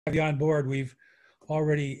have you on board. We've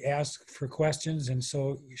already asked for questions, and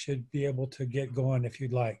so you should be able to get going if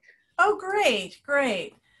you'd like. Oh, great,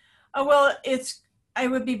 great. Well, it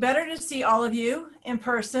would be better to see all of you in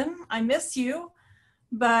person. I miss you,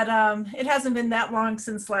 but it hasn't been that long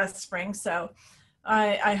since last spring, so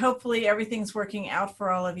I hopefully everything's working out for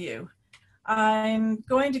all of you. I'm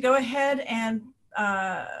going to go ahead and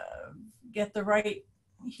get the right,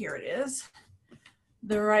 here it is,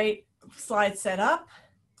 the right slide set up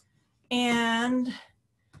and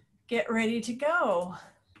get ready to go.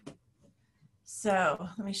 So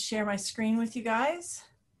let me share my screen with you guys.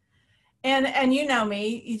 And you know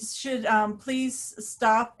me, you should please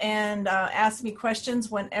stop and ask me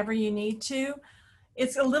questions whenever you need to.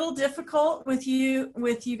 It's a little difficult with you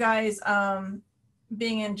guys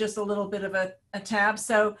being in just a little bit of a tab.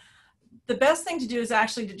 So the best thing to do is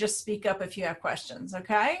actually to just speak up if you have questions,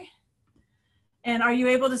 okay? And are you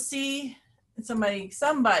able to see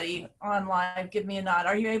somebody on live? Give me a nod.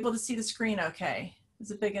 Are you able to see the screen okay?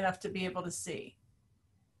 Is it big enough to be able to see?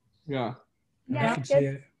 Yeah. I can see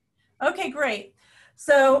it. Okay, great.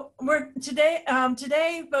 So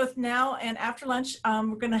today, both now and after lunch,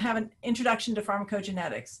 we're going to have an introduction to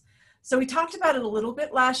pharmacogenetics. So we talked about it a little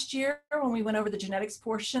bit last year when we went over the genetics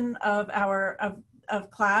portion of our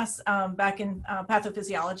class back in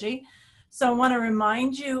pathophysiology. So I want to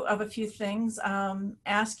remind you of a few things,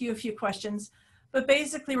 ask you a few questions, but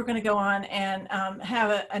basically we're going to go on and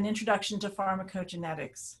have an introduction to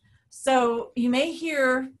pharmacogenetics. So you may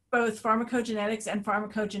hear both pharmacogenetics and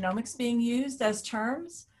pharmacogenomics being used as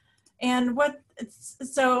terms. And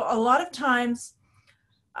so a lot of times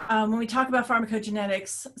when we talk about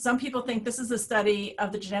pharmacogenetics, some people think this is the study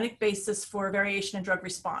of the genetic basis for variation in drug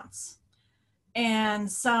response. And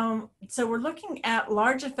so we're looking at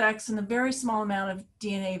large effects and a very small amount of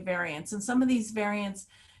DNA variants. And some of these variants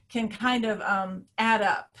can kind of add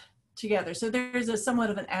up together. So there's a somewhat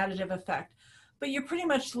of an additive effect. But you're pretty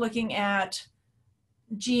much looking at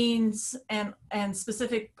genes and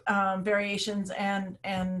specific variations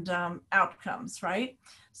and outcomes, right?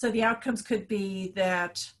 So the outcomes could be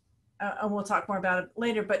that, and we'll talk more about it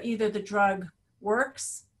later, but either the drug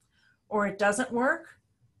works or it doesn't work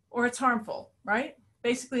or it's harmful, right?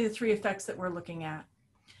 Basically the three effects that we're looking at.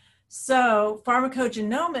 So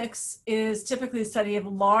pharmacogenomics is typically a study of a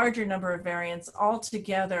larger number of variants all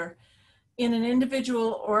together in an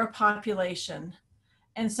individual or a population.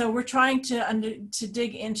 And so we're trying to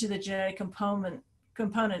dig into the genetic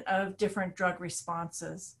component of different drug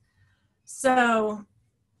responses. So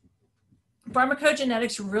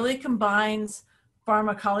pharmacogenetics really combines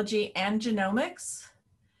pharmacology and genomics.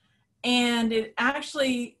 And it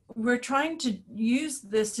actually, we're trying to use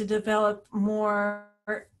this to develop more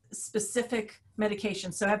specific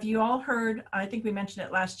medications. So have you all heard, I think we mentioned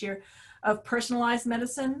it last year, of personalized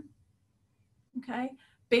medicine? Okay,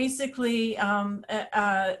 basically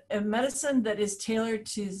a medicine that is tailored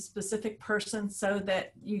to a specific person so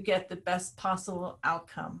that you get the best possible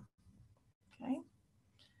outcome. Okay.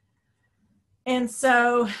 And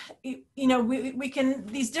so, you know, we can,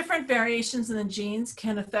 these different variations in the genes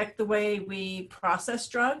can affect the way we process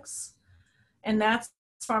drugs. And that's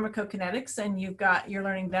pharmacokinetics. And you're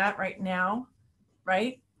learning that right now,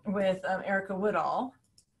 right? With Erica Woodall.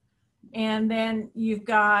 And then you've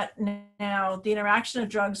got now the interaction of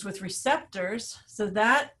drugs with receptors. So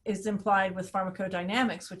that is implied with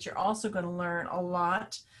pharmacodynamics, which you're also going to learn a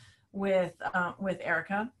lot with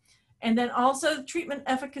Erica. And then also treatment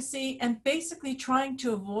efficacy and basically trying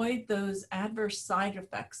to avoid those adverse side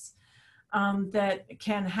effects that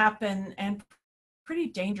can happen and pretty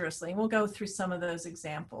dangerously. We'll go through some of those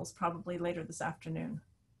examples probably later this afternoon.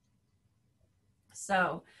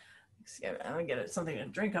 So I'm gonna get something to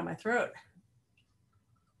drink on my throat.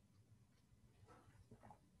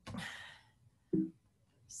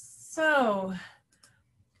 So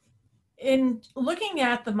in looking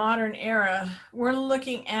at the modern era, we're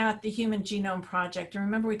looking at the Human Genome Project. And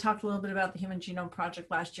remember, we talked a little bit about the Human Genome Project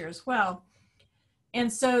last year as well.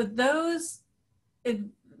 And so those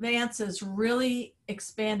advances really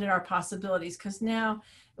expanded our possibilities because now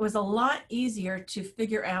it was a lot easier to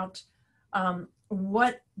figure out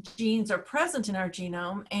what genes are present in our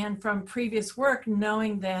genome, and from previous work,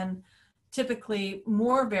 knowing then typically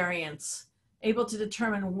more variants, able to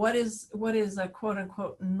determine what is a quote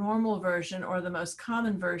unquote normal version or the most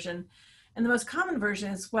common version. And the most common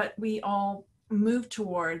version is what we all move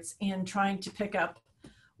towards in trying to pick up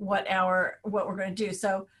what we're going to do.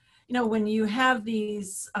 So, you know, when you have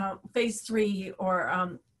these phase 3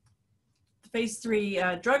 or phase 3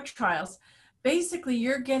 drug trials, basically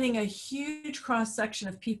you're getting a huge cross section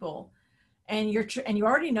of people and you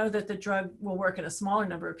already know that the drug will work in a smaller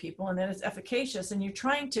number of people and that it's efficacious, and you're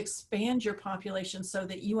trying to expand your population so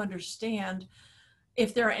that you understand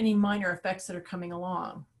if there are any minor effects that are coming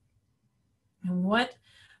along. And what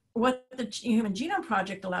the Human Genome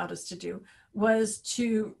Project allowed us to do was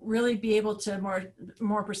to really be able to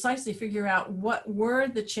more precisely figure out what were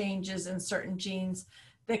the changes in certain genes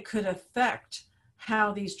that could affect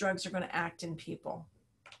how these drugs are going to act in people.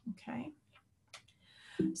 Okay.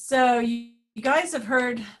 So you guys have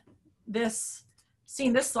heard this,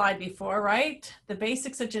 seen this slide before, right? The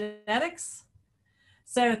basics of genetics.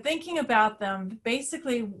 So thinking about them,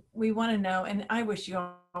 basically we want to know, and I wish you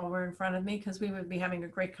all were in front of me because we would be having a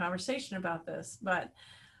great conversation about this, but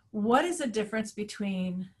what is the difference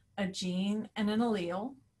between a gene and an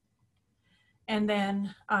allele? And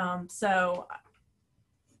then, so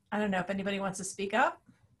I don't know if anybody wants to speak up.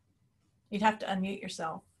 You'd have to unmute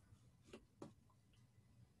yourself.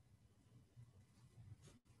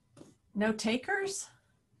 No takers?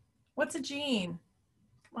 What's a gene?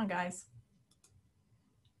 Come on, guys.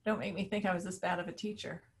 Don't make me think I was this bad of a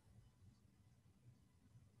teacher.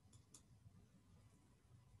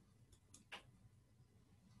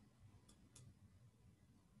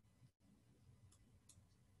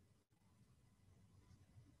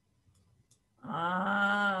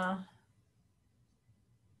 Ah.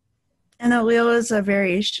 An allele is a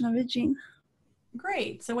variation of a gene.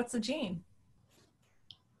 Great. So what's a gene?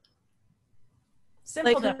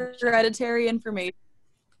 Simple Like definition. hereditary information.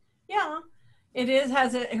 Yeah, it is,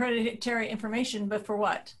 has a hereditary information, but for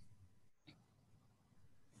what?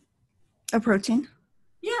 A protein.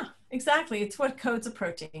 Yeah, exactly. It's what codes a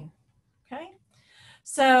protein. Okay.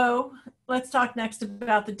 So let's talk next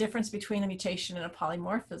about the difference between a mutation and a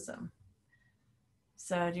polymorphism.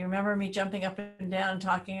 So do you remember me jumping up and down and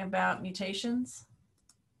talking about mutations?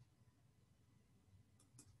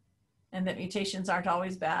 And that mutations aren't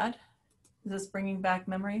always bad? Is this bringing back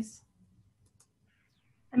memories?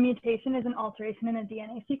 A mutation is an alteration in a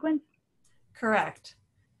DNA sequence? Correct.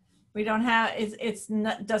 We don't have,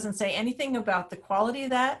 doesn't say anything about the quality of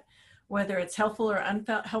that, whether it's helpful or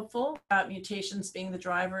unhelpful, about mutations being the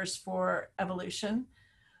drivers for evolution.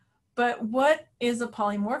 But what is a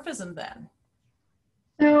polymorphism then?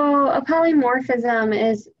 So a polymorphism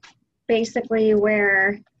is basically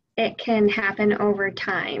where it can happen over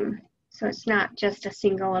time. So it's not just a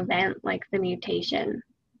single event like the mutation,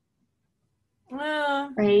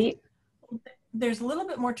 right? There's a little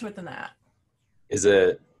bit more to it than that. Is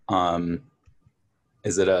it a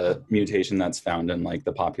mutation that's found in like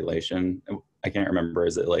the population? I can't remember.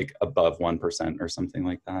 Is it like above 1% or something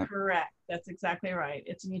like that? Correct. That's exactly right.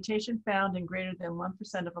 It's a mutation found in greater than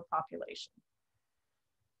 1% of a population.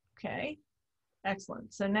 Okay,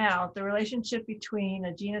 excellent. So now the relationship between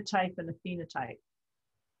a genotype and a phenotype.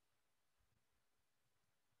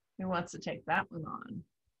 Who wants to take that one on?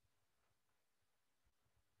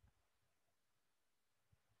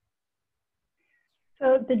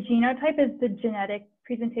 So the genotype is the genetic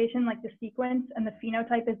presentation, like the sequence, and the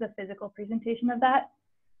phenotype is the physical presentation of that?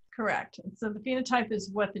 Correct. So the phenotype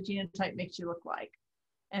is what the genotype makes you look like.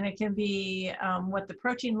 And it can be what the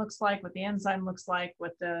protein looks like, what the enzyme looks like,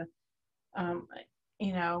 what the,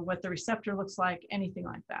 what the receptor looks like, anything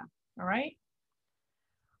like that, all right?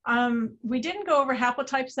 We didn't go over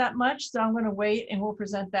haplotypes that much, so I'm going to wait and we'll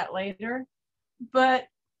present that later. But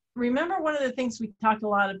remember, one of the things we talked a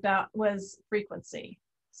lot about was frequency.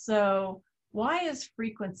 So why is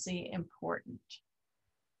frequency important?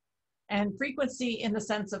 And frequency in the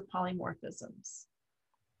sense of polymorphisms.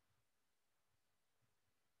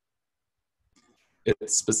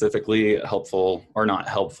 It's specifically helpful, or not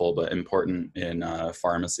helpful, but important in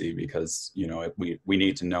pharmacy because, you know, we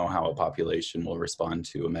need to know how a population will respond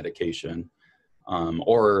to a medication,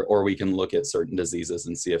 or we can look at certain diseases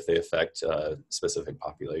and see if they affect specific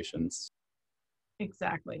populations.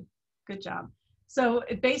 Exactly. Good job. So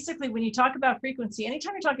basically, when you talk about frequency,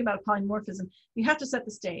 anytime you're talking about polymorphism, you have to set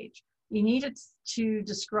the stage. You need it to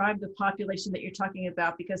describe the population that you're talking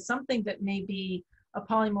about, because something that may be a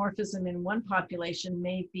polymorphism in one population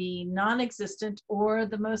may be non-existent or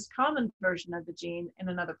the most common version of the gene in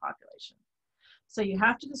another population. So you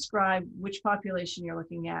have to describe which population you're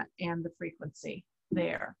looking at and the frequency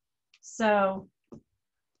there. So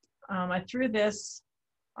I threw this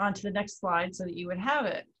onto the next slide so that you would have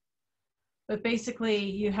it. But basically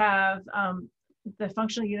you have the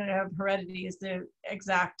functional unit of heredity is the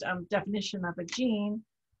exact definition of a gene.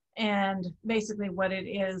 And basically what it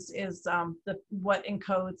is what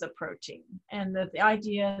encodes a protein. And the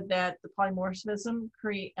idea that the polymorphism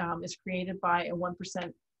is created by a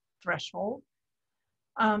 1% threshold.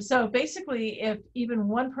 So basically, if even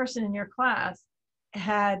one person in your class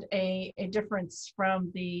had a difference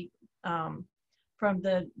from the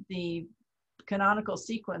canonical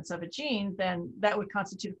sequence of a gene, then that would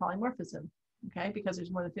constitute a polymorphism, okay, because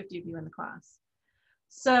there's more than 50 of you in the class.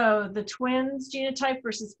 So the twins genotype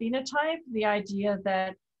versus phenotype, the idea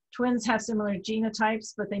that twins have similar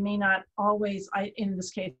genotypes, but they may not always, in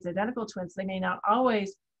this case, identical twins, they may not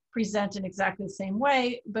always present in exactly the same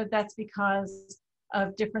way, but that's because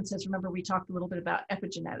of differences. Remember, we talked a little bit about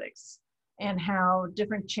epigenetics and how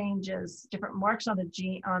different changes, different marks on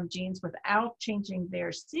genes without changing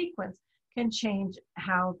their sequence can change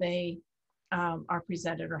how they are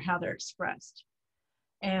presented or how they're expressed.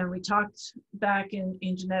 And we talked back in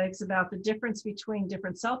genetics about the difference between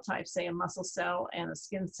different cell types, say a muscle cell and a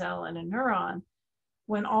skin cell and a neuron,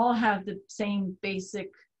 when all have the same basic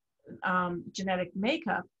genetic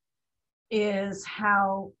makeup, is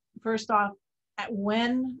how, first off,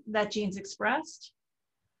 when that gene's expressed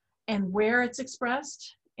and where it's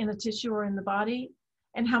expressed in the tissue or in the body,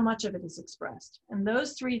 and how much of it is expressed. And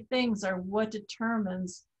those three things are what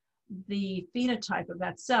determines the phenotype of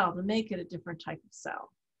that cell to make it a different type of cell.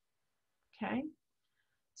 Okay?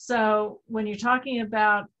 So when you're talking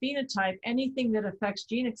about phenotype, anything that affects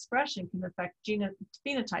gene expression can affect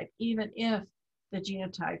phenotype, even if the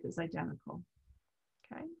genotype is identical.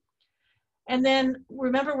 Okay? And then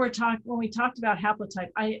remember, when we talked about haplotype,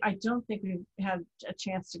 I don't think we had a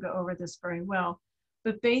chance to go over this very well,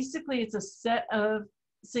 but basically it's a set of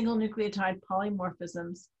single nucleotide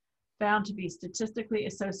polymorphisms found to be statistically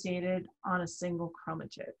associated on a single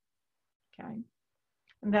chromatid. Okay,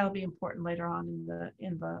 and that'll be important later on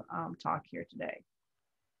in the talk here today.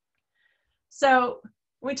 So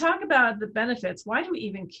when we talk about the benefits, why do we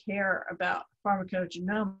even care about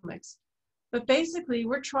pharmacogenomics? But basically,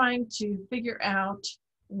 we're trying to figure out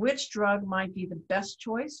which drug might be the best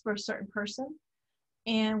choice for a certain person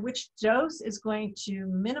and which dose is going to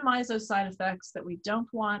minimize those side effects that we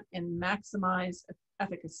don't want and maximize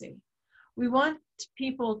efficacy. We want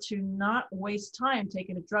people to not waste time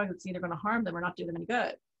taking a drug that's either going to harm them or not do them any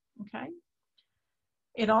good, okay?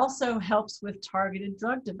 It also helps with targeted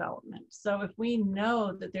drug development. So if we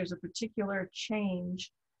know that there's a particular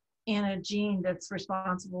change in a gene that's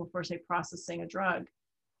responsible for, say, processing a drug,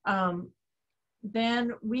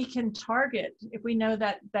 then we can target, if we know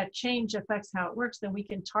that that change affects how it works, then we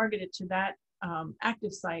can target it to that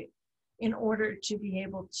active site in order to be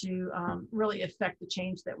able to really affect the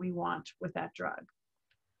change that we want with that drug.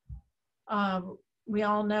 We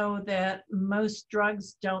all know that most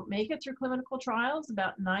drugs don't make it through clinical trials.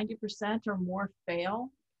 About 90% or more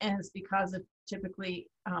fail, and it's because of typically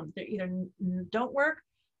they either don't work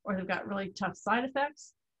or they've got really tough side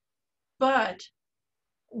effects. But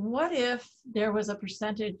what if there was a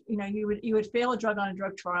percentage, you know, you would fail a drug on a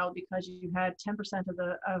drug trial because you had 10%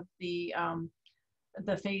 of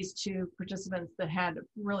the phase 2 participants that had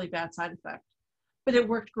really bad side effects, but it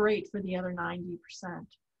worked great for the other 90%.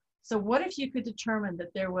 So what if you could determine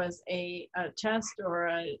that there was a test or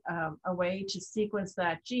a way to sequence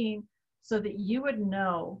that gene so that you would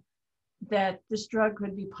know that this drug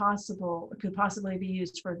could possibly be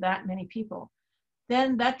used for that many people?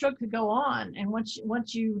 Then that drug could go on, and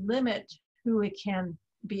once you limit who it can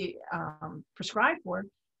be prescribed for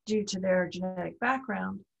due to their genetic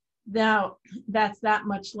background, now that's that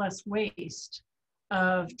much less waste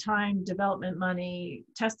of time, development money,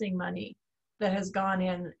 testing money that has gone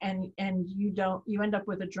in, and you end up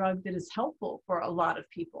with a drug that is helpful for a lot of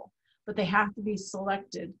people, but they have to be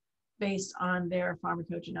selected based on their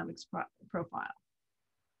pharmacogenomics profile.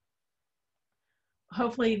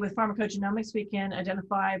 Hopefully with pharmacogenomics, we can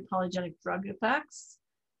identify polygenic drug effects.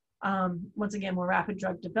 Once again, more rapid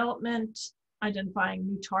drug development, identifying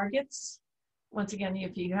new targets. Once again,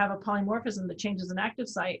 if you have a polymorphism that changes an active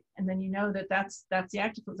site, and then you know that that's the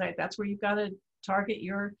active site, that's where you've got to target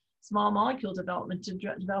your small molecule development to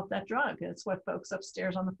develop that drug. It's what folks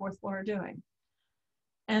upstairs on the 4th floor are doing.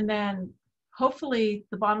 And then hopefully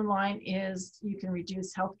the bottom line is you can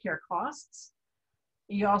reduce healthcare costs.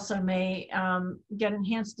 You also may get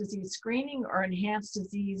enhanced disease screening or enhanced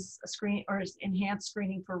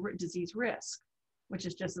screening for disease risk, which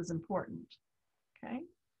is just as important, okay?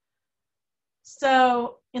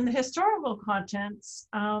 So in the historical contents,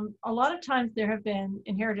 a lot of times there have been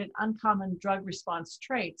inherited uncommon drug response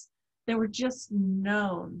traits that were just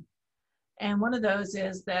known. And one of those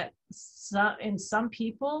is that in some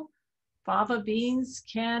people, fava beans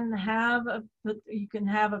can have a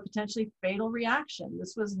potentially fatal reaction.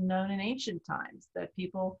 This was known in ancient times, that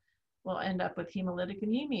people will end up with hemolytic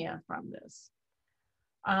anemia from this.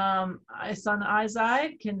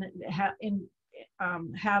 Sunizide can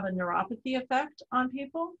have a neuropathy effect on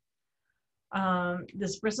people.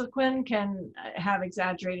 This briscoquine can have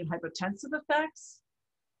exaggerated hypotensive effects.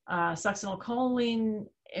 Succinylcholine,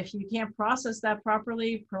 if you can't process that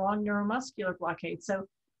properly, prolonged neuromuscular blockade. So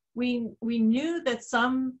we knew that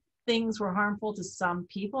some things were harmful to some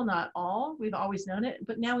people, not all. We've always known it,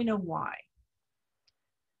 but now we know why.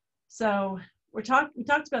 So we talked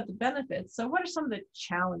about the benefits. So what are some of the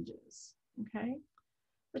challenges? Okay,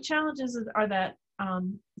 the challenges are that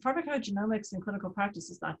pharmacogenomics in clinical practice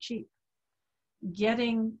is not cheap.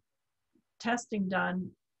 Getting testing done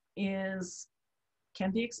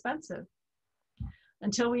can be expensive.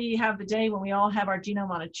 Until we have the day when we all have our genome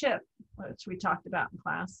on a chip, which we talked about in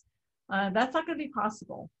class, that's not going to be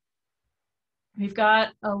possible. We've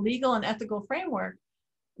got a legal and ethical framework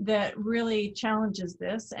that really challenges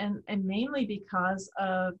this, and mainly because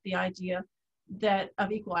of the idea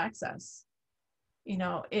of equal access. You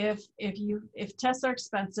know, if tests are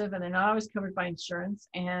expensive and they're not always covered by insurance,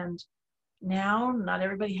 and now not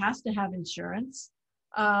everybody has to have insurance,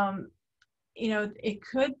 you know, it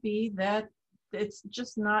could be that it's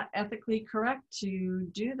just not ethically correct to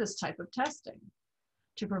do this type of testing,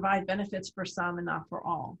 to provide benefits for some and not for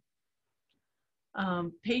all.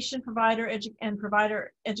 Patient, provider, and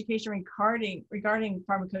provider education regarding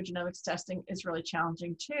pharmacogenomics testing is really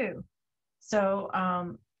challenging too. So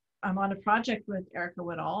I'm on a project with Erica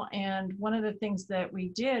Whitall, and one of the things that we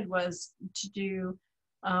did was to do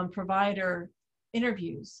provider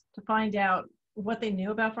interviews to find out what they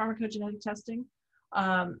knew about pharmacogenetic testing,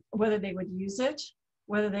 whether they would use it,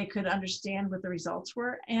 whether they could understand what the results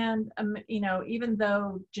were. And, you know, even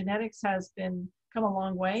though genetics has come a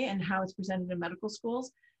long way and how it's presented in medical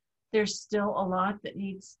schools, there's still a lot that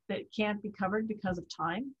can't be covered because of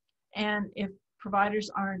time. And if providers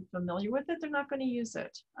aren't familiar with it, they're not going to use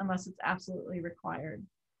it unless it's absolutely required.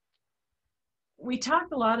 We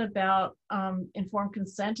talked a lot about informed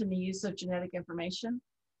consent and the use of genetic information.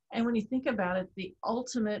 And when you think about it, the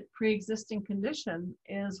ultimate pre-existing condition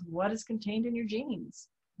is what is contained in your genes.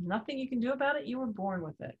 Nothing you can do about it, you were born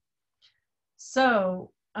with it.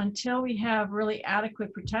 So until we have really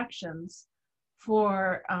adequate protections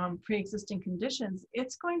for pre-existing conditions,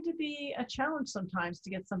 it's going to be a challenge sometimes to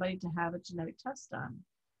get somebody to have a genetic test done.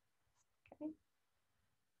 Okay.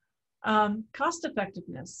 Cost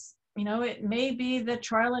effectiveness. You know, it may be that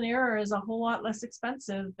trial and error is a whole lot less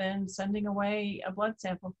expensive than sending away a blood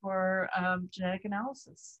sample for genetic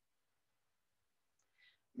analysis.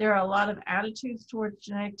 There are a lot of attitudes towards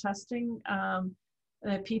genetic testing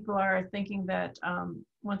that people are thinking that,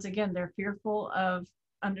 once again, they're fearful of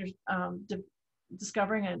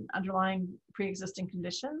discovering an underlying pre-existing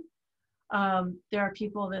condition. There are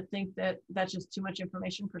people that think that that's just too much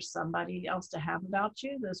information for somebody else to have about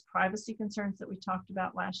you, those privacy concerns that we talked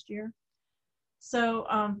about last year. So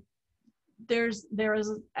there is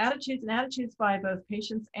attitudes by both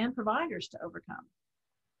patients and providers to overcome.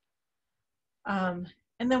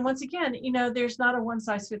 And then once again, you know, there's not a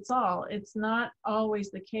one-size-fits-all. It's not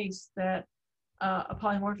always the case that a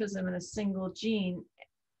polymorphism in a single gene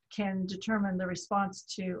can determine the response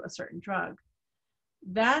to a certain drug.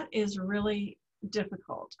 That is really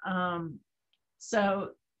difficult.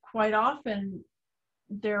 So quite often,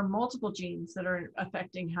 there are multiple genes that are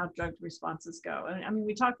affecting how drug responses go. And I mean,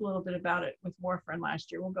 we talked a little bit about it with warfarin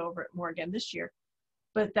last year. We'll go over it more again this year.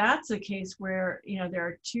 But that's a case where, you know, there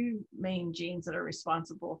are two main genes that are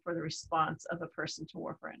responsible for the response of a person to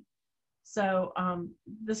warfarin. So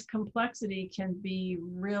this complexity can be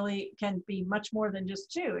much more than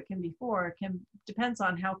just two. It can be four. It depends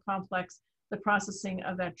on how complex the processing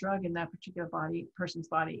of that drug in that particular person's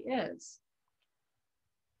body is.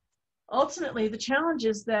 Ultimately, the challenge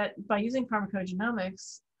is that by using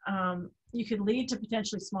pharmacogenomics, you could lead to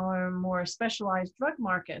potentially smaller, more specialized drug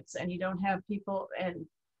markets, and you don't have people, and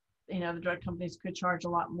you know, the drug companies could charge a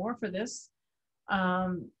lot more for this,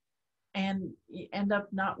 and you end up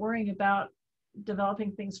not worrying about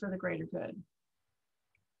developing things for the greater good.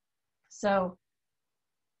 So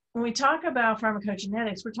when we talk about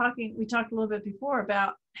pharmacogenetics, we talked a little bit before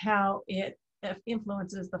about how it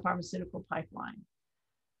influences the pharmaceutical pipeline.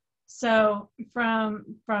 So from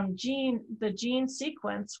the gene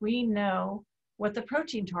sequence, we know what the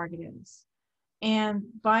protein target is. And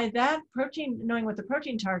by that knowing what the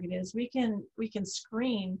protein target is, we can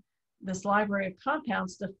screen this library of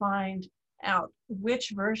compounds to find out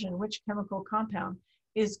which chemical compound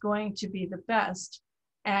is going to be the best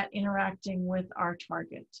at interacting with our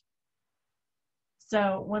target.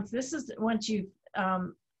 So once you've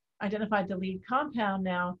identified the lead compound,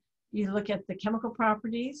 now you look at the chemical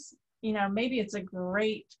properties. You know, maybe it's a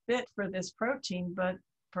great fit for this protein, but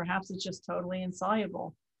perhaps it's just totally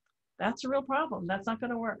insoluble. That's a real problem. That's not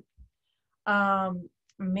going to work.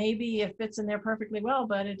 Maybe it fits in there perfectly well,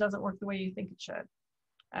 but it doesn't work the way you think it should.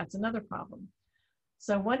 That's another problem.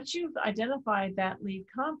 So once you've identified that lead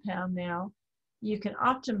compound now, you can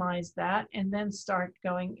optimize that and then start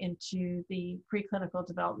going into the preclinical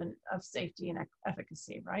development of safety and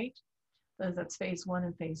efficacy, right? So that's phase 1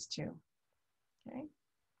 and phase 2, okay?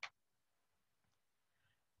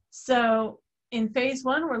 So in phase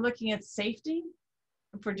 1, we're looking at safety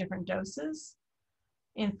for different doses.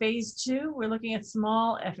 In phase 2, we're looking at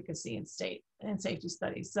small efficacy and safety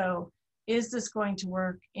studies. So is this going to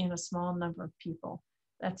work in a small number of people?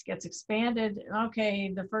 That gets expanded.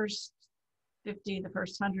 Okay, the first 50, the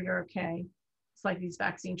first 100 are okay. It's like these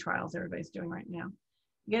vaccine trials everybody's doing right now.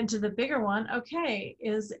 Get into the bigger one. Okay,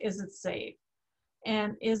 is it safe?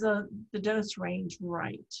 And is the dose range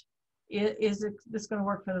right? Is this going to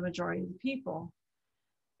work for the majority of the people?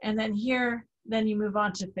 And then then you move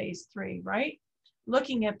on to phase 3, right?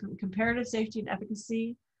 Looking at comparative safety and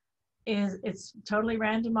efficacy, it's totally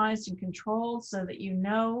randomized and controlled so that you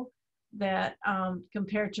know that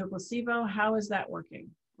compared to a placebo, how is that working,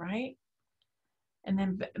 right? And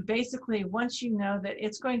then basically, once you know that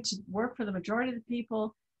it's going to work for the majority of the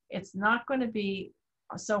people, it's not going to be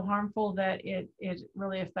so harmful that it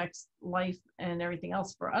really affects life and everything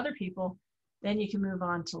else for other people, then you can move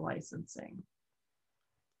on to licensing.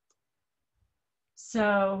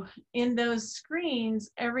 So in those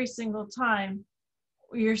screens, every single time,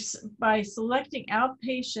 by selecting out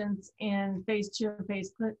patients in phase 2 and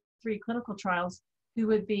phase 3 clinical trials who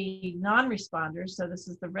would be non-responders, so this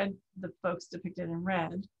is the folks depicted in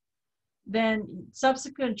red, then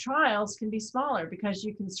subsequent trials can be smaller because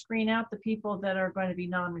you can screen out the people that are going to be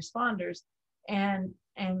non-responders and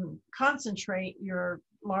concentrate your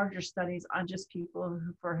larger studies on just people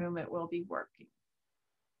for whom it will be working.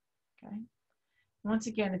 Okay. Once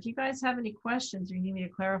again, if you guys have any questions or you need me to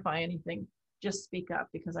clarify anything, just speak up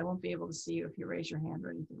because I won't be able to see you if you raise your hand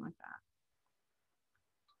or anything like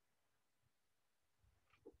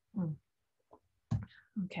that.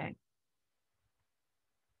 Okay.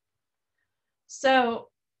 So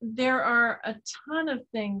there are a ton of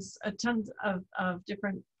things, of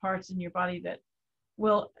different parts in your body that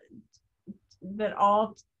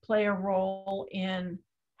all play a role in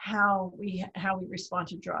how we respond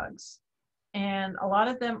to drugs. And a lot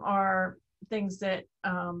of them are things that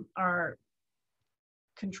are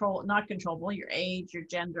not controllable, your age, your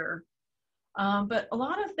gender. But a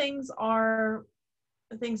lot of things are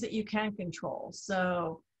things that you can control.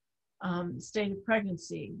 So state of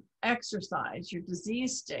pregnancy, exercise, your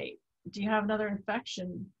disease state. Do you have another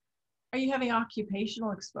infection? Are you having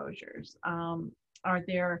occupational exposures? Are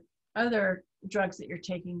there other drugs that you're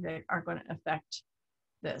taking that are going to affect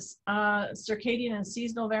this? Circadian and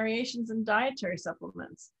seasonal variations in dietary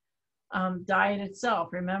supplements. Diet itself,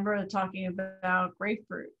 remember talking about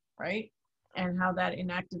grapefruit, right? And how that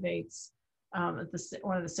inactivates one of the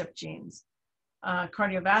CYP genes.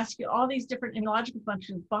 Cardiovascular, all these different immunological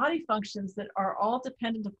functions, body functions that are all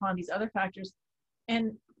dependent upon these other factors,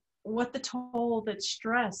 and what the toll that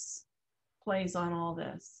stress plays on all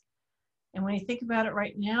this. And when you think about it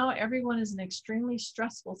right now, everyone is in an extremely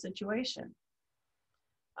stressful situation.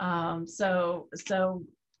 I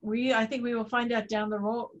think we will find out down the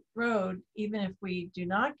road, even if we do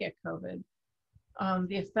not get COVID,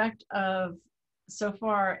 the effect of so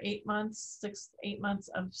far 8 months, 6 to 8 months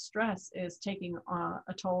of stress is taking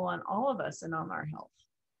a toll on all of us and on our health.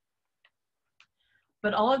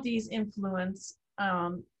 But all of these can influence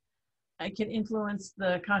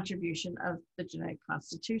the contribution of the genetic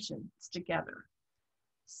constitution together.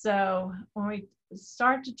 So when we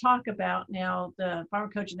start to talk about now the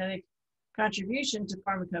pharmacogenetic contribution to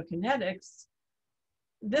pharmacokinetics,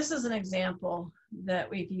 this is an example that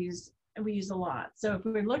we use a lot. So if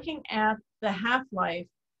we're looking at the half-life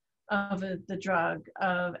of the drug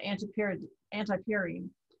of antipyrine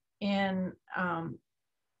in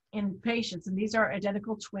patients, and these are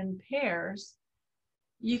identical twin pairs,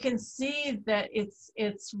 you can see that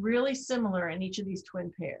it's really similar in each of these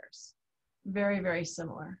twin pairs. Very, very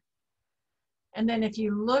similar. And then if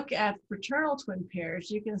you look at fraternal twin pairs,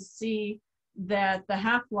 you can see that the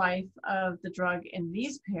half-life of the drug in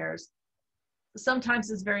these pairs sometimes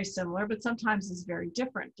is very similar, but sometimes is very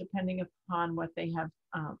different depending upon what they have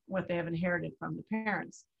inherited from the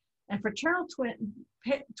parents. And fraternal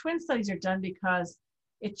twin studies are done because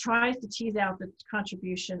it tries to tease out the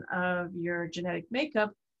contribution of your genetic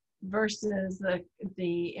makeup versus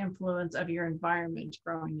the influence of your environment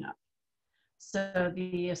growing up. So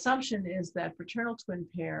the assumption is that fraternal twin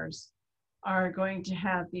pairs are going to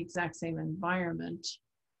have the exact same environment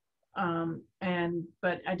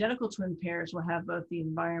But identical twin pairs will have both the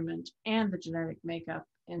environment and the genetic makeup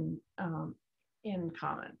in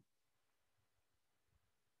common.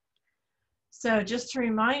 So just to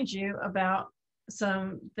remind you about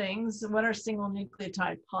some things, what are single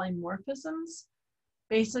nucleotide polymorphisms?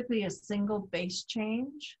 Basically a single base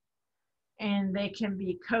change, and they can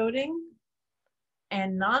be coding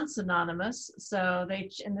and non-synonymous. So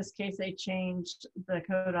in this case, they changed the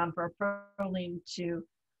codon for a proline to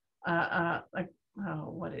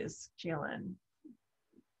what is GLN?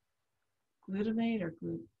 Glutamate or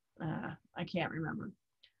I can't remember.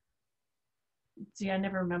 See, I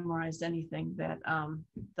never memorized anything that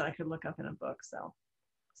that I could look up in a book, so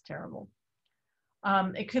it's terrible.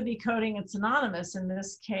 It could be coding and synonymous, in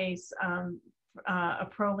this case, a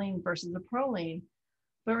proline versus a proline.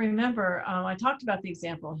 But remember, I talked about the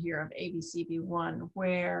example here of ABCB1,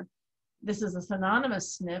 where this is a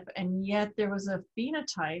synonymous SNP, and yet there was a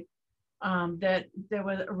phenotype that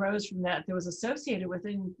arose from that was associated with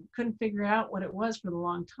it, and couldn't figure out what it was for a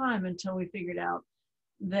long time until we figured out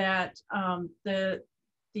that the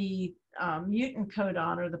mutant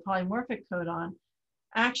codon, or the polymorphic codon,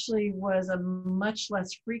 actually was had a much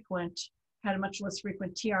less frequent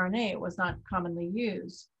tRNA. It was not commonly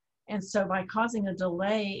used. And so by causing a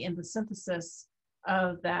delay in the synthesis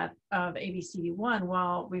of ABCD1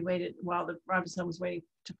 while the ribosome was waiting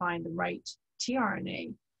to find the right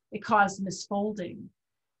tRNA, it caused misfolding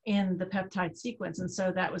in the peptide sequence. And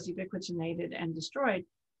so that was ubiquitinated and destroyed.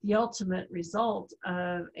 The ultimate result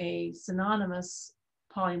of a synonymous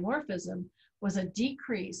polymorphism was a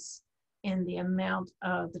decrease in the amount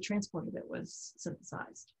of the transporter that was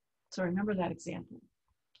synthesized. So remember that example.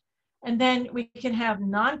 And then we can have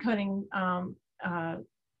non-coding SNPs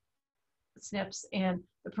in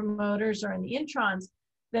the promoters or in the introns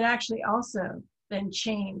that actually also then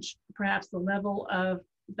change perhaps the level of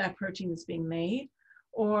that protein that's being made,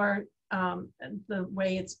 or the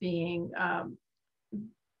way it's why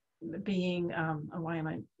am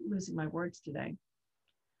I losing my words today?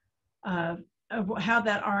 Of how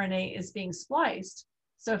that RNA is being spliced.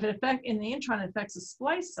 So if in the intron affects a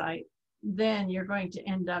splice site, then you're going to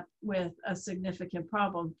end up with a significant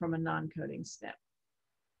problem from a non-coding SNP.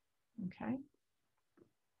 Okay.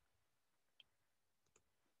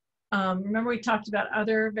 Remember we talked about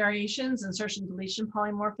other variations, insertion deletion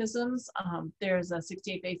polymorphisms. There's a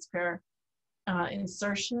 68 base pair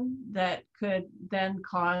insertion that could then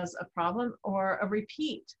cause a problem, or a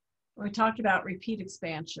repeat. We talked about repeat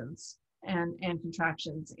expansions and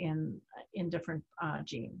contractions in different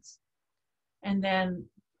genes. And then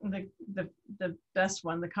the best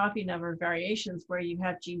one, the copy number variations, where you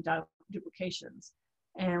have gene duplications.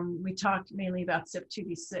 And we talked mainly about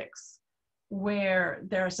CYP2D6, where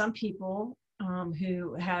there are some people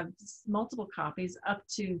who have multiple copies, up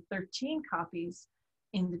to 13 copies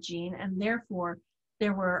in the gene, and therefore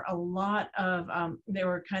there were a lot of, they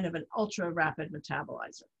were kind of an ultra rapid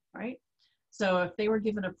metabolizer, right? So if they were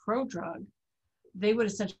given a prodrug, they would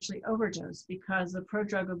essentially overdose, because the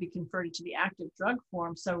prodrug would be converted to the active drug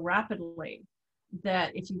form so rapidly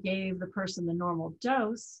that if you gave the person the normal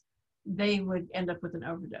dose, they would end up with an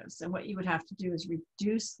overdose. And what you would have to do is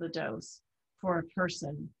reduce the dose for a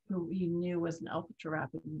person who you knew was an ultra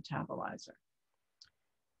rapid metabolizer.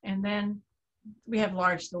 And then we have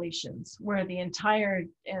large deletions, where the entire,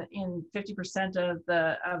 in 50% of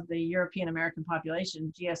the European American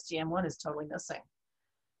population, GSTM1 is totally missing.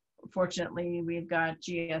 Fortunately, we've got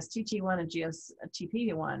GSTT1 and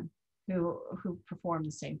GSTP1 who perform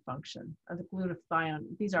the same function. The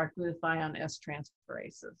glutathione, these are glutathione S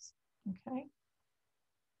transferases. Okay.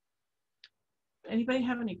 Anybody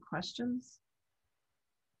have any questions?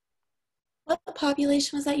 What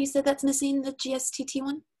population was that you said that's missing the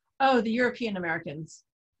GSTT1? Oh, the European Americans,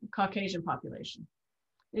 Caucasian population.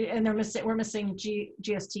 And we're missing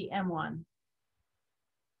GSTM1.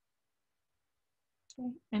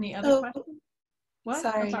 Okay. Any other questions? What?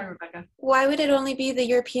 Sorry. I'm sorry, Rebecca. Why would it only be the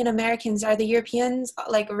European Americans? Are the Europeans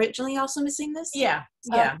like originally also missing this? Yeah,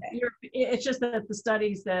 yeah. Okay. It's just that the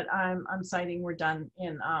studies that I'm citing were done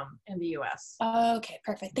in the U.S. Okay,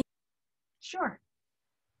 perfect. Sure.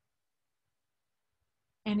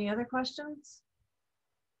 Any other questions?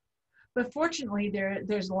 But fortunately,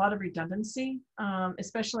 there's a lot of redundancy,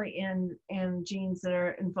 especially in genes that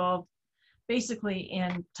are involved basically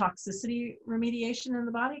in toxicity remediation in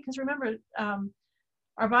the body. Because remember,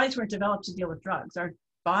 our bodies weren't developed to deal with drugs. Our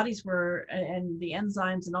bodies were, and the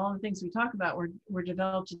enzymes and all the things we talk about were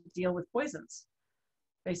developed to deal with poisons,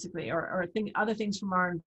 basically, or other things from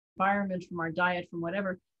our environment, from our diet, from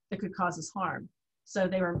whatever that could cause us harm. So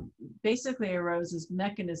they were basically arose as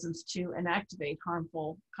mechanisms to inactivate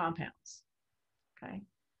harmful compounds. Okay.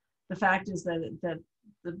 The fact is that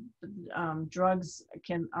the drugs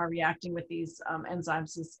are reacting with these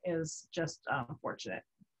enzymes is just unfortunate.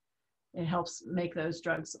 It helps make those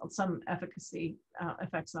drugs some efficacy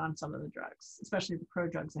effects on some of the drugs, especially the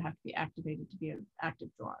prodrugs that have to be activated to be an active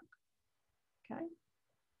drug. Okay.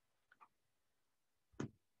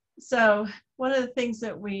 So one of the things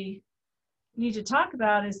that we need to talk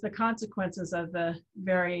about is the consequences of the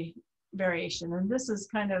variation. And this is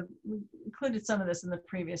kind of, we included some of this in the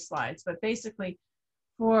previous slides, but basically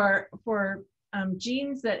for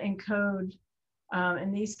genes that encode,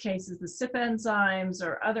 in these cases, the CYP enzymes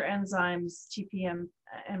or other enzymes,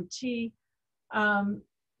 TPMT,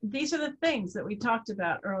 these are the things that we talked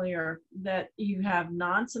about earlier, that you have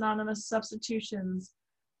non-synonymous substitutions,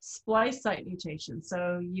 splice site mutations.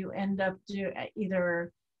 So you end up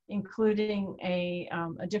either including a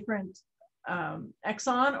different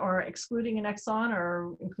exon, or excluding an exon,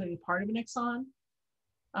 or including part of an exon.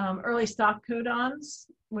 Early stop codons,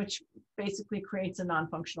 which basically creates a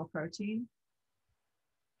non-functional protein.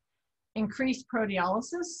 Increased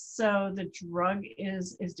proteolysis, so the drug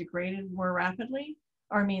is degraded more rapidly,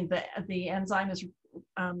 or I mean the enzyme is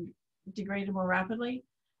degraded more rapidly.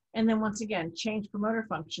 And then once again, change promoter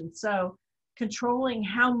function. So controlling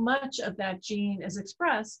how much of that gene is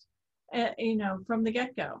expressed, you know, from the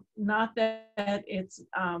get-go. Not that it's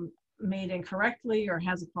made incorrectly or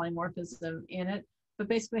has a polymorphism in it, but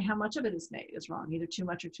basically how much of it is made is wrong, either too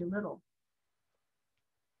much or too little.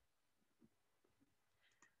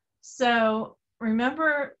 So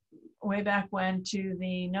remember way back when to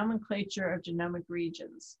the nomenclature of genomic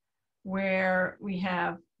regions, where we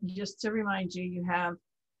have, just to remind you, you have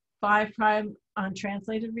 5'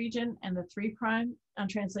 untranslated region and the 3'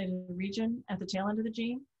 untranslated region at the tail end of the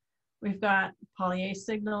gene. We've got poly-A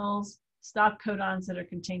signals, stop codons that are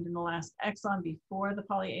contained in the last exon before the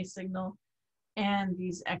poly-A signal, and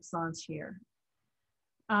these exons here.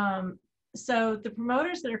 So the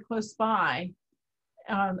promoters that are close by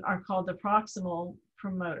are called the proximal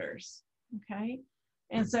promoters, okay?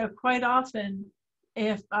 And so quite often,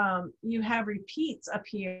 if you have repeats up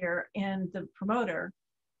here in the promoter,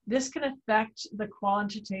 this can affect the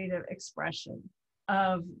quantitative expression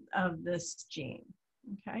of this gene,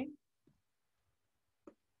 okay?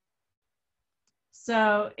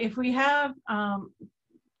 So if we have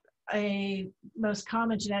a most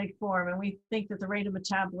common genetic form, and we think that the rate of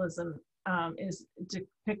metabolism is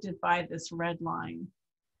depicted by this red line,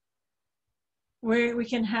 where we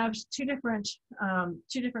can have two different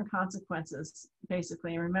consequences,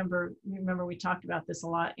 basically. Remember we talked about this a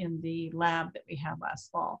lot in the lab that we had last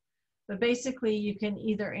fall. But basically, you can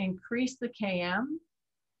either increase the Km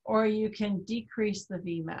or you can decrease the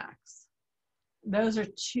Vmax. Those are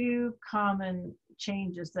two common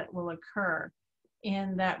changes that will occur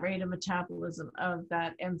in that rate of metabolism of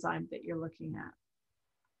that enzyme that you're looking at.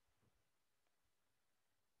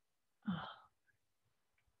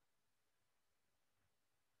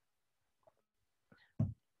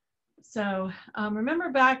 So remember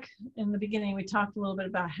back in the beginning, we talked a little bit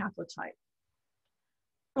about haplotype.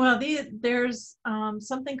 Well, there's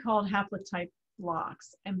something called haplotype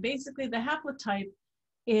blocks. And basically the haplotype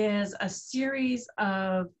is a series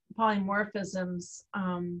of polymorphisms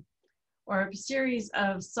or a series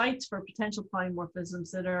of sites for potential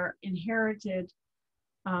polymorphisms that are inherited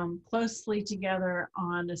closely together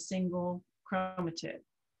on a single chromatid.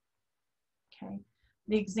 Okay.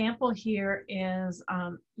 The example here is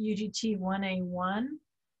UGT1A1,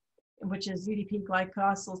 which is UDP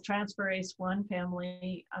glycosyl transferase 1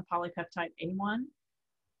 family polypeptide A1.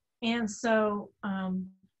 And so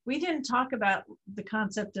we didn't talk about the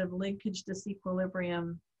concept of linkage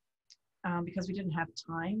disequilibrium because we didn't have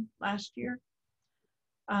time last year.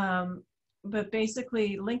 But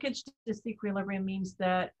basically, linkage disequilibrium means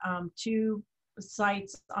that two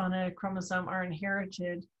sites on a chromosome are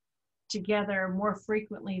inherited together more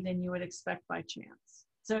frequently than you would expect by chance.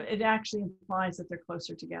 So it actually implies that they're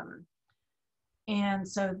closer together. And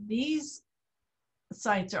so these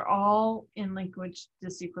sites are all in linkage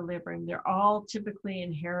disequilibrium. They're all typically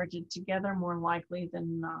inherited together more likely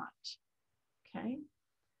than not, okay?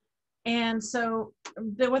 And so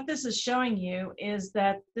what this is showing you is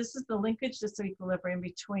that this is the linkage disequilibrium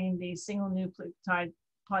between these single nucleotide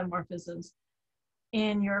polymorphisms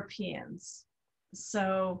in Europeans.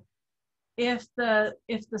 So if the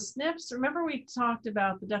SNPs, remember we talked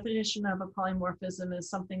about the definition of a polymorphism as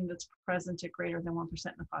something that's present at greater than 1%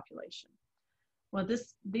 in the population. Well,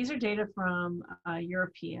 these are data from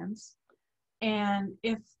Europeans. And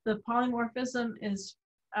if the polymorphism is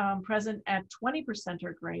present at 20%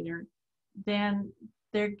 or greater, then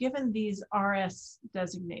they're given these RS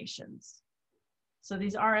designations. So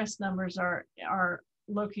these RS numbers are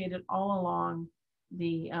located all along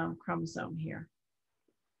the chromosome here.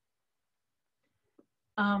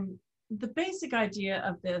 The basic idea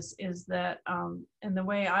of this is that, and the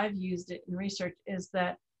way I've used it in research is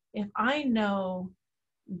that if I know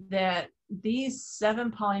that these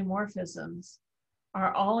 7 polymorphisms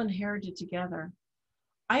are all inherited together,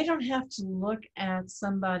 I don't have to look at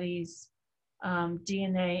somebody's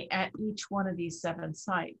DNA at each one of these 7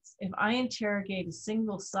 sites. If I interrogate a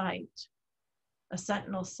single site, a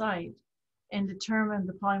sentinel site, and determine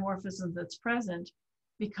the polymorphism that's present,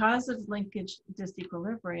 because of linkage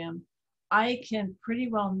disequilibrium, I can pretty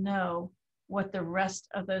well know what the rest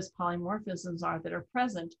of those polymorphisms are that are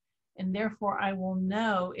present, and therefore I will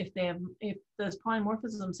know if those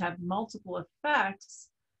polymorphisms have multiple effects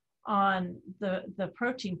on the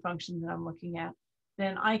protein function that I'm looking at,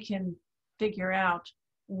 then I can figure out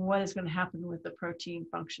what is going to happen with the protein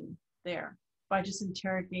function there by just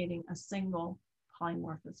interrogating a single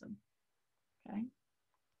polymorphism. Okay.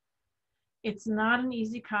 It's not an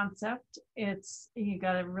easy concept. You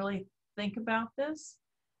got to really think about this.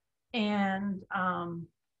 And,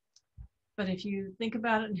 but if you think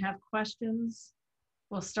about it and have questions,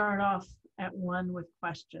 we'll start off at 1 with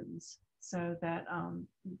questions so that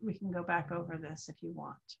we can go back over this if you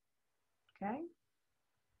want. Okay.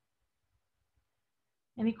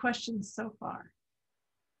 Any questions so far?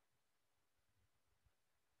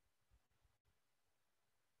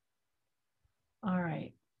 All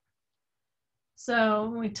right. So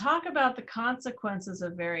when we talk about the consequences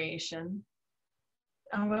of variation,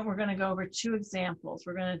 we're going to go over 2 examples.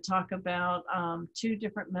 We're going to talk about 2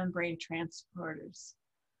 different membrane transporters.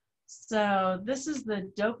 So this is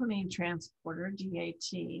the dopamine transporter,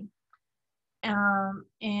 DAT.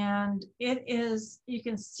 And it is, you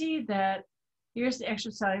can see that here's the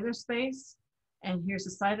extracellular space, and here's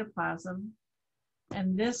the cytoplasm,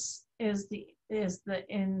 and this is the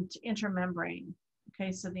intermembrane.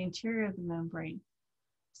 Okay, so the interior of the membrane.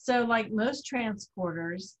 So like most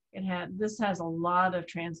transporters, this has a lot of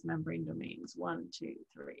transmembrane domains. 1, 2,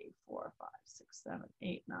 3, 4, 5, 6, 7,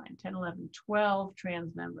 8, 9, 10, 11, 12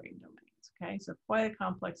 transmembrane domains. Okay, so quite a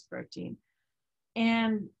complex protein.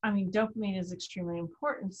 And I mean, dopamine is extremely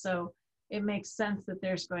important, so it makes sense that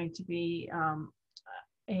there's going to be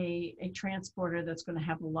a transporter that's going to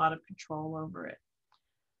have a lot of control over it.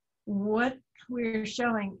 What we're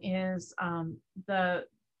showing is the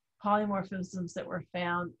polymorphisms that were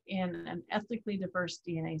found in an ethnically diverse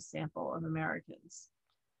DNA sample of Americans.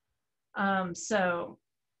 So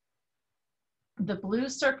the blue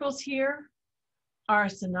circles here are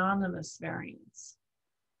synonymous variants.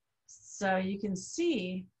 So you can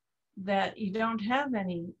see that you don't have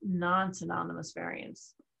any non-synonymous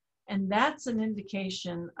variants. And that's an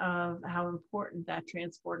indication of how important that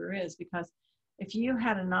transporter is, because if you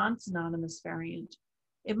had a non-synonymous variant,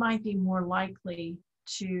 it might be more likely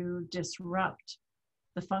to disrupt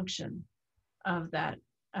the function of that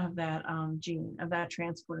gene, of that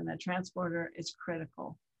transporter. And that transporter is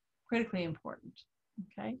critically important,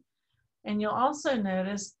 okay? And you'll also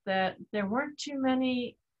notice that there weren't too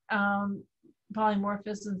many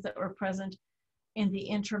polymorphisms that were present in the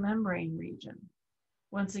intramembrane region.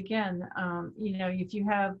 Once again, you know, if you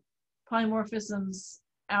have polymorphisms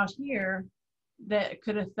out here, that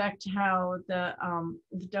could affect how the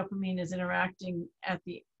dopamine is interacting at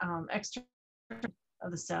the external of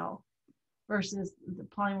the cell, versus the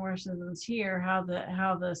polymorphisms here, how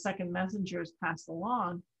the second messenger is passed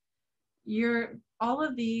along. All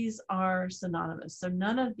of these are synonymous, so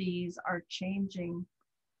none of these are changing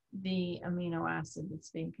the amino acid that's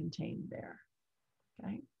being contained there.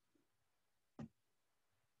 Okay.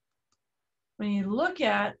 When you look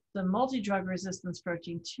at the multi-drug resistance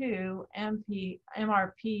protein 2,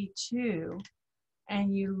 MRP2,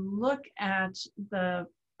 and you look at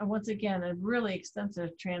once again, a really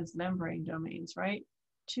extensive transmembrane domains, right?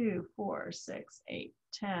 2, 4, 6, 8,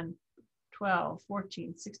 10, 12,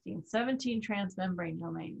 14, 16, 17 transmembrane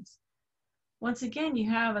domains. Once again, you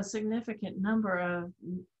have a significant number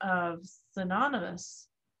of synonymous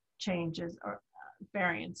changes or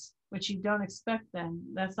variants, which you don't expect then.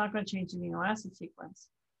 That's not going to change the amino acid sequence.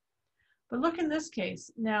 But look in this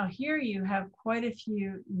case. Now here you have quite a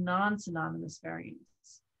few non-synonymous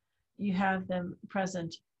variants. You have them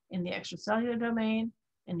present in the extracellular domain,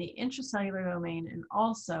 in the intracellular domain, and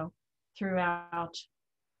also throughout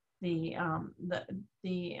the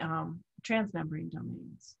transmembrane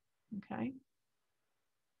domains, okay?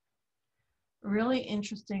 Really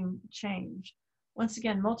interesting change. once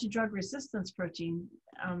again, multi-drug resistance protein.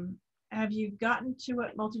 Have you gotten to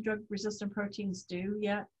what multi-drug resistant proteins do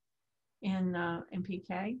yet in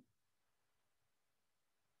PK?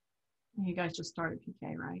 You guys just started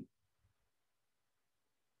PK, right?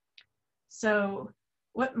 So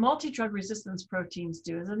what multi-drug resistance proteins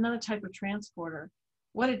do is another type of transporter.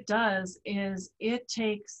 What it does is it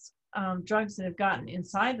takes drugs that have gotten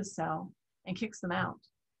inside the cell and kicks them out,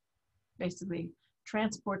 basically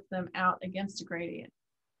transports them out against a gradient.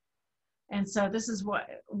 And so this is what,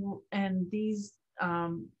 and these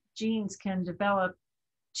genes can develop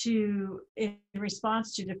in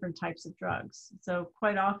response to different types of drugs. So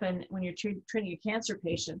quite often when you're treating a cancer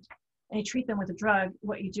patient and you treat them with a drug,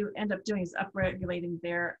 what you end up doing is upregulating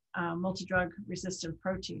their multi-drug resistant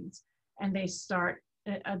proteins. And they start,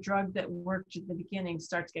 a drug that worked at the beginning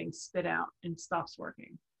starts getting spit out and stops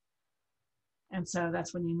working. And so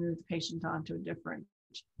that's when you move the patient on to a different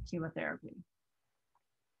chemotherapy.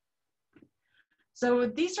 So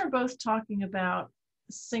these are both talking about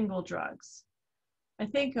single drugs. I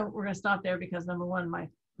think we're going to stop there because number one,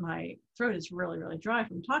 my throat is really, really dry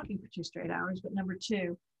from talking for 2 straight hours. But number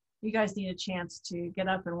two, you guys need a chance to get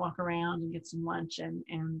up and walk around and get some lunch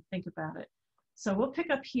and think about it. So we'll pick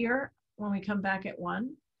up here when we come back at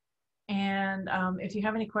 1. And if you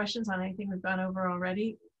have any questions on anything we've gone over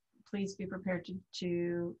already, please be prepared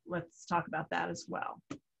to let's talk about that as well.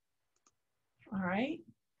 All right.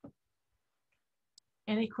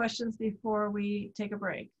 Any questions before we take a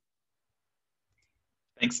break?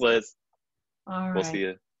 Thanks, Liz. All right. We'll see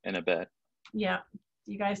you in a bit. Yeah.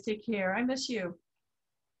 You guys take care. I miss you.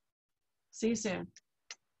 See you soon.